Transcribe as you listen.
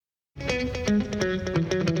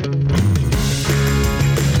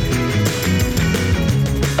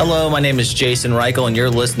Hello, my name is Jason Reichel, and you're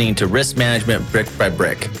listening to Risk Management Brick by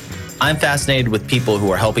Brick. I'm fascinated with people who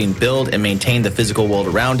are helping build and maintain the physical world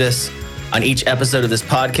around us. On each episode of this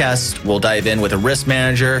podcast, we'll dive in with a risk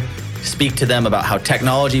manager, speak to them about how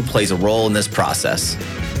technology plays a role in this process.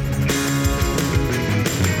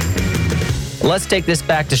 Let's take this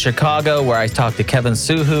back to Chicago, where I talked to Kevin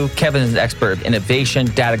Soohoo. Kevin is an expert of innovation,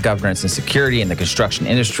 data governance, and security in the construction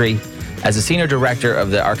industry. As a senior director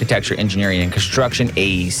of the Architecture, Engineering, and Construction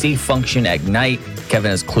AEC function at Egnyte,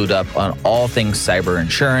 Kevin is clued up on all things cyber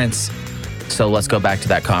insurance. So let's go back to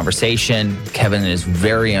that conversation. Kevin is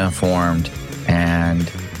very informed,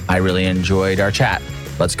 and I really enjoyed our chat.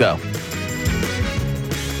 Let's go.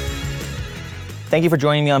 Thank you for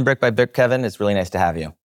joining me on Brick by Brick, Kevin. It's really nice to have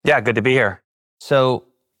you. Yeah, good to be here. So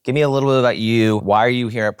give me a little bit about you. Why are you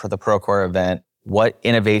here at the Procore event? What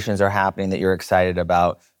innovations are happening that you're excited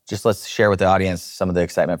about? Just let's share with the audience some of the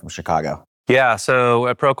excitement from Chicago. Yeah, so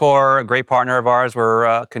at Procore, a great partner of ours, we're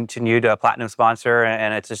a continued platinum sponsor,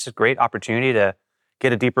 and it's just a great opportunity to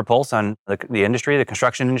get a deeper pulse on the industry, the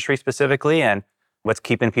construction industry specifically, and what's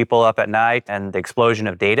keeping people up at night, and the explosion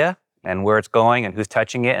of data, and where it's going, and who's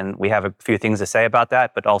touching it. And we have a few things to say about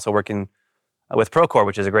that, but also working with Procore,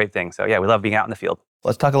 which is a great thing. So yeah, we love being out in the field.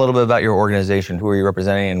 Let's talk a little bit about your organization. Who are you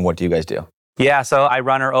representing, and what do you guys do? Yeah, so I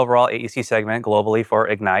run our overall AEC segment globally for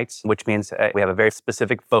Egnyte, which means we have a very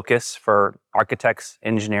specific focus for architects,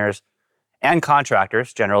 engineers, and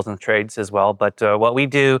contractors, generals and trades as well. But what we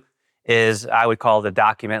do is I would call the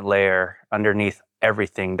document layer underneath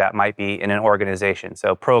everything that might be in an organization.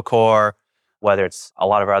 So Procore, whether it's a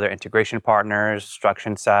lot of our other integration partners,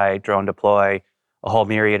 Struction Site, Drone Deploy, a whole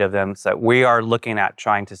myriad of them. So we are looking at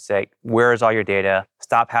trying to say, where is all your data?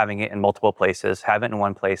 Stop having it in multiple places, have it in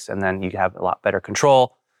one place, and then you have a lot better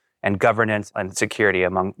control and governance and security,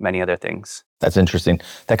 among many other things. That's interesting.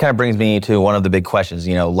 That kind of brings me to one of the big questions.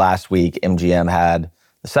 You know, last week, MGM had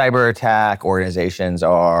the cyber attack. Organizations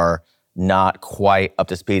are not quite up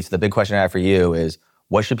to speed. So the big question I have for you is,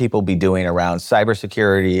 what should people be doing around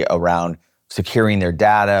cybersecurity, around securing their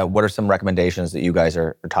data? What are some recommendations that you guys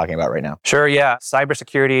are talking about right now? Sure, yeah.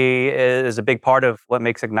 Cybersecurity is a big part of what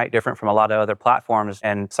makes Egnyte different from a lot of other platforms.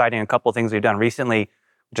 And citing a couple of things we've done recently,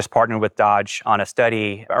 just partnered with Dodge on a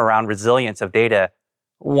study around resilience of data.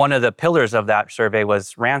 One of the pillars of that survey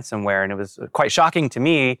was ransomware. And it was quite shocking to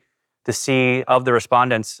me to see of the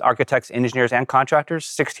respondents, architects, engineers, and contractors,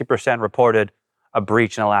 60% reported a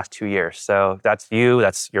breach in the last 2 years. So that's you,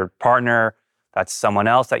 that's your partner, that's someone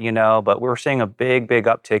else that you know, but we're seeing a big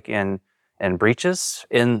uptick in breaches,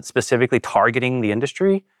 in specifically targeting the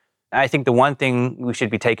industry. And I think the one thing we should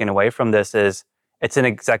be taking away from this is it's an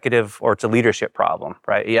executive or it's a leadership problem,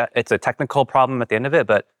 right? Yeah, it's a technical problem at the end of it,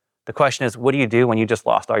 but the question is, what do you do when you just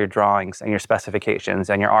lost all your drawings and your specifications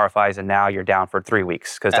and your RFIs, and now you're down for 3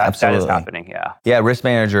 weeks? Because that is happening, yeah. Yeah, risk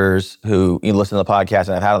managers who you listen to the podcast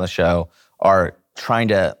and I've had on the show are trying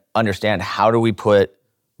to understand, how do we put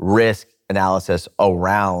risk analysis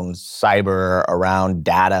around cyber, around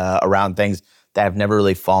data, around things that have never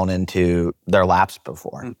really fallen into their laps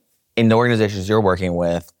before. In the organizations you're working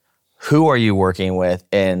with, who are you working with,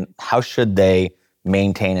 and how should they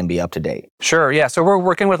maintain and be up to date? Sure, yeah. So we're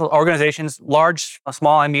working with organizations, large,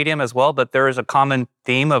 small, and medium as well, but there is a common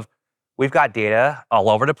theme of we've got data all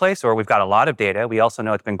over the place, or we've got a lot of data. We also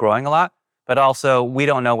know it's been growing a lot, but also we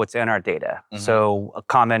don't know what's in our data. Mm-hmm. So a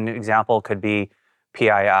common example could be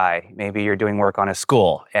PII. Maybe you're doing work on a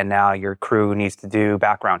school and now your crew needs to do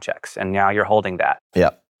background checks and now you're holding that.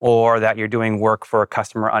 Yeah. Or that you're doing work for a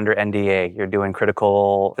customer under NDA. You're doing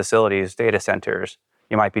critical facilities, data centers.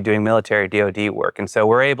 You might be doing military DoD work. And so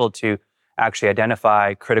we're able to actually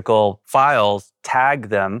identify critical files, tag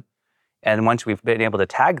them. And once we've been able to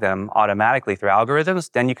tag them automatically through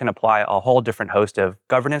algorithms, then you can apply a whole different host of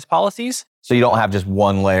governance policies. So you don't have just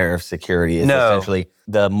one layer of security. It's No. Essentially,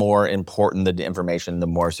 the more important the information, the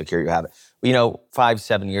more secure you have it. You know,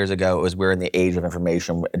 5-7 years ago, we're in the age of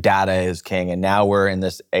information. Data is king. And now we're in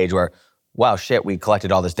this age where, wow, shit, we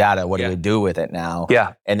collected all this data. What do we do with it now?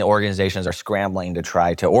 Yeah. And the organizations are scrambling to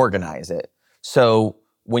try to organize it. So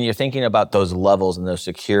when you're thinking about those levels and those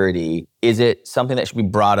security, is it something that should be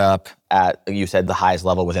brought up at, you said, the highest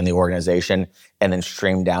level within the organization and then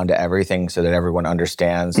streamed down to everything so that everyone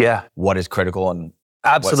understands what is critical and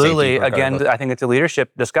Absolutely. Again, I think it's a leadership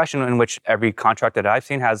discussion in which every contract that I've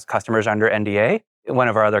seen has customers under NDA. One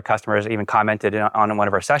of our other customers even commented on one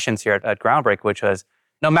of our sessions here at Groundbreak, which was,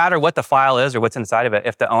 no matter what the file is or what's inside of it,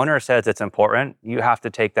 if the owner says it's important, you have to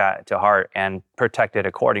take that to heart and protect it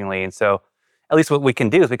accordingly. And so at least what we can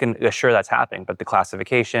do is we can assure that's happening. But the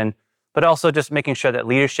classification, but also just making sure that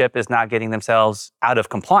leadership is not getting themselves out of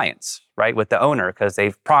compliance, right, with the owner, because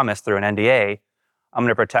they've promised through an NDA, I'm going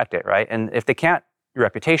to protect it, right? And if they can't, your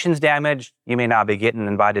reputation's damaged, you may not be getting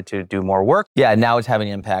invited to do more work. Yeah, now it's having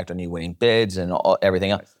an impact on you winning bids and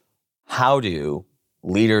everything else. How do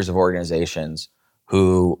leaders of organizations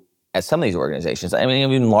who, at some of these organizations, I mean,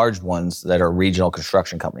 even large ones that are regional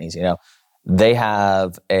construction companies, they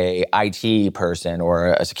have a IT person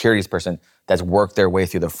or a securities person that's worked their way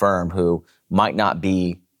through the firm who might not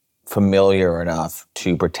be familiar enough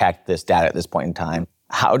to protect this data at this point in time.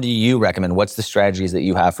 How do you recommend, what's the strategies that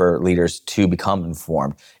you have for leaders to become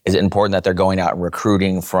informed? Is it important that they're going out and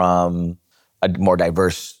recruiting from a more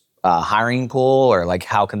diverse hiring pool, or like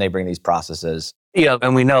how can they bring these processes?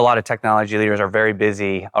 And we know a lot of technology leaders are very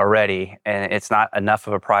busy already, and it's not enough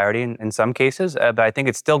of a priority in some cases. But I think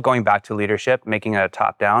it's still going back to leadership, making it a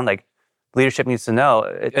top-down. Like, leadership needs to know,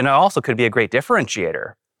 and it also could be a great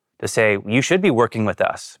differentiator to say, you should be working with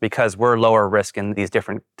us because we're lower risk in these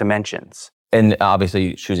different dimensions. And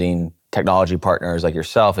obviously choosing technology partners like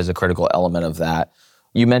yourself is a critical element of that.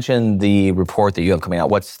 You mentioned the report that you have coming out.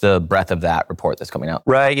 What's the breadth of that report that's coming out?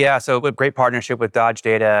 Right, yeah. So a great partnership with Dodge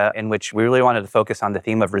Data, in which we really wanted to focus on the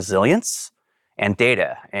theme of resilience and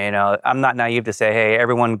data. And I'm not naive to say, hey,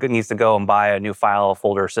 everyone needs to go and buy a new file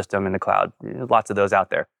folder system in the cloud. There's lots of those out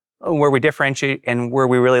there. Where we differentiate and where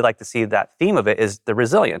we really like to see that theme of it is the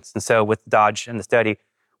resilience. And so with Dodge and the study,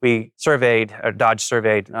 Dodge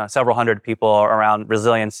surveyed several hundred people around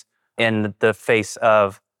resilience in the face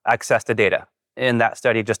of access to data. In that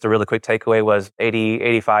study, just a really quick takeaway was 80,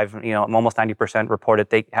 85, almost 90% reported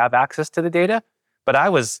they have access to the data. But I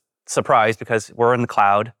was surprised because we're in the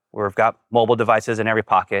cloud. We've got mobile devices in every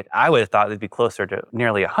pocket. I would have thought it'd be closer to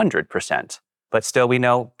nearly 100%. But still, we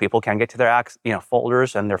know people can get to their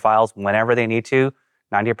folders and their files whenever they need to.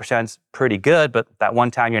 90% is pretty good, but that one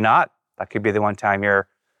time you're not, that could be the one time you're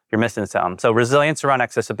missing some. So resilience around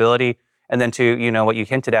accessibility, and then to what you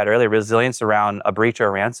hinted at earlier, resilience around a breach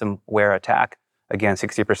or a ransomware attack. Again,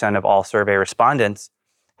 60% of all survey respondents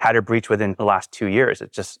had a breach within the last 2 years.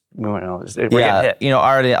 It just, we're getting hit.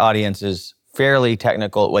 Our audience is fairly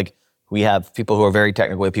technical. Like, we have people who are very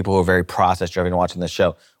technical, we have people who are very process-driven watching this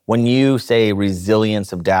show. When you say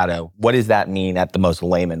resilience of data, what does that mean at the most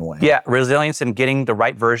layman way? Yeah, resilience in getting the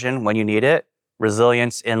right version when you need it.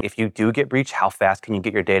 Resilience in, if you do get breached, how fast can you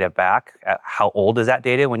get your data back? How old is that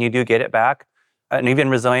data when you do get it back? And even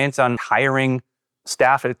resilience on hiring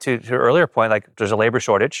staff. To your earlier point, like, there's a labor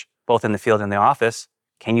shortage, both in the field and the office.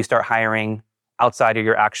 Can you start hiring outside of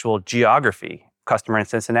your actual geography? Customer in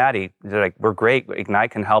Cincinnati, they're like, we're great.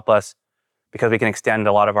 Egnyte can help us because we can extend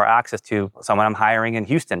a lot of our access to someone I'm hiring in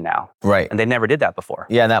Houston now. Right. And they never did that before.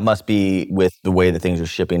 Yeah, and that must be, with the way that things are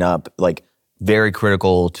shipping up, like, very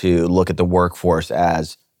critical to look at the workforce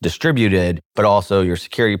as distributed, but also your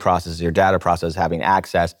security process, your data process, having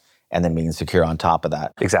access, and then being secure on top of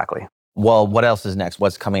that. Exactly. Well, what else is next?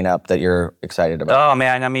 What's coming up that you're excited about? Oh,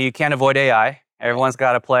 man. I mean, you can't avoid AI. Everyone's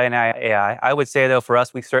got to play in AI. I would say, though, for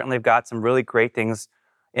us, we certainly have got some really great things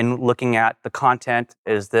in looking at the content.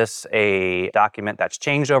 Is this a document that's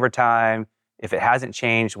changed over time? If it hasn't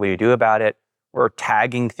changed, what do you do about it? We're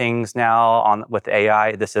tagging things now with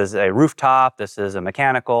AI. This is a rooftop. This is a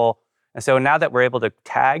mechanical. And so now that we're able to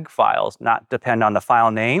tag files, not depend on the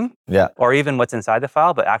file name, or even what's inside the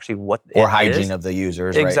file, but actually what it is. Or hygiene of the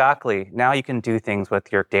users, Exactly. Right? Now you can do things with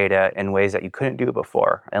your data in ways that you couldn't do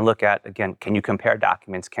before. And look at, again, can you compare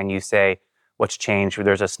documents? Can you say what's changed?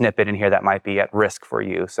 There's a snippet in here that might be at risk for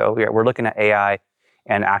you. So we're looking at AI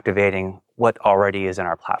and activating what already is in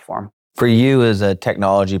our platform. For you as a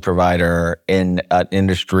technology provider in an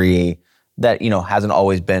industry that hasn't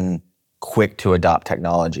always been quick to adopt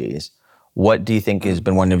technologies, what do you think has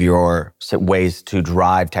been one of your ways to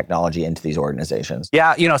drive technology into these organizations?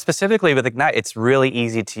 Yeah, specifically with Egnyte, it's really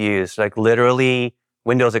easy to use. Like, literally,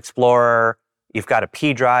 Windows Explorer, you've got a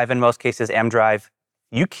P drive in most cases, M drive.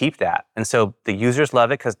 You keep that. And so the users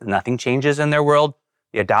love it because nothing changes in their world.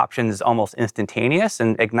 The adoption is almost instantaneous,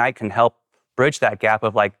 and Egnyte can help bridge that gap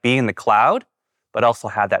of being in the cloud, but also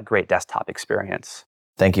have that great desktop experience.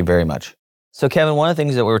 Thank you very much. So Kevin, one of the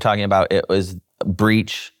things that we were talking about, it was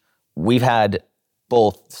breach. We've had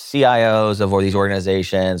both CIOs of these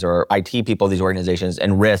organizations or IT people of these organizations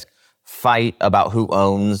and risk fight about who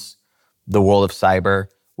owns the world of cyber.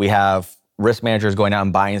 We have risk managers going out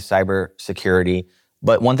and buying cyber security.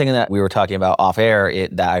 But one thing that we were talking about off air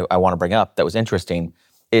that I want to bring up that was interesting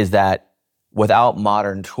is that without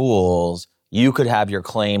modern tools, you could have your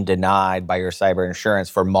claim denied by your cyber insurance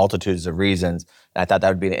for multitudes of reasons. And I thought that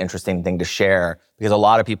would be an interesting thing to share because a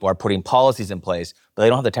lot of people are putting policies in place, but they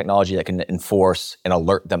don't have the technology that can enforce and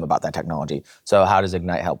alert them about that technology. So how does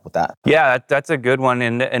Egnyte help with that? Yeah, that's a good one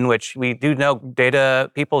in which we do know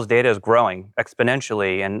people's data is growing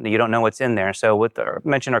exponentially and you don't know what's in there. So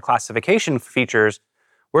mention our classification features,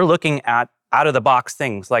 we're looking at out of the box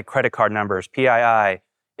things like credit card numbers, PII,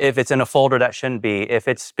 if it's in a folder that shouldn't be, if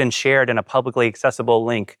it's been shared in a publicly accessible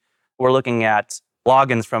link. We're looking at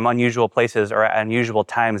logins from unusual places or at unusual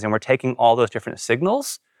times, and we're taking all those different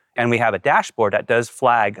signals, and we have a dashboard that does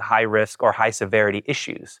flag high risk or high severity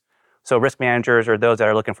issues. So risk managers or those that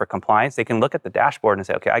are looking for compliance, they can look at the dashboard and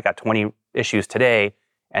say, okay, I got 20 issues today,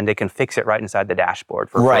 and they can fix it right inside the dashboard.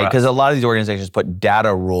 Right, because a lot of these organizations put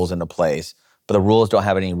data rules into place, but the rules don't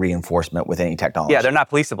have any reinforcement with any technology. Yeah, they're not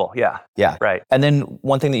policeable. Yeah. Right. And then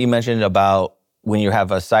one thing that you mentioned about when you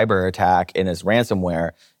have a cyber attack and it's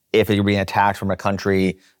ransomware, if you're being attacked from a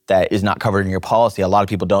country that is not covered in your policy, a lot of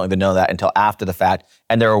people don't even know that until after the fact.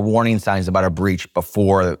 And there are warning signs about a breach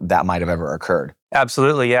before that might have ever occurred.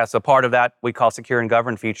 Absolutely, yeah. So part of that we call secure and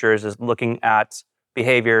govern features is looking at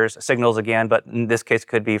behaviors, signals again, but in this case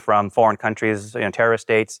could be from foreign countries, terrorist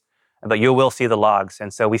states, but you will see the logs.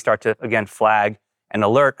 And so we start to, again, flag and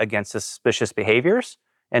alert against suspicious behaviors.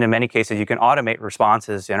 And in many cases, you can automate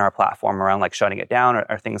responses in our platform around like shutting it down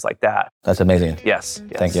or things like that. That's amazing. Yes.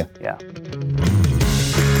 Thank you. Yeah.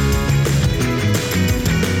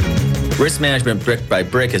 Risk Management Brick by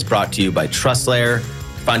Brick is brought to you by TrustLayer.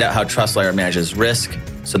 Find out how TrustLayer manages risk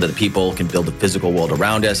so that the people can build the physical world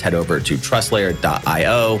around us. Head over to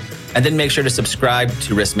trustlayer.io. And then make sure to subscribe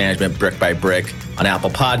to Risk Management Brick by Brick on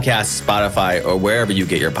Apple Podcasts, Spotify, or wherever you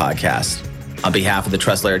get your podcasts. On behalf of the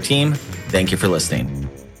TrustLayer team, thank you for listening.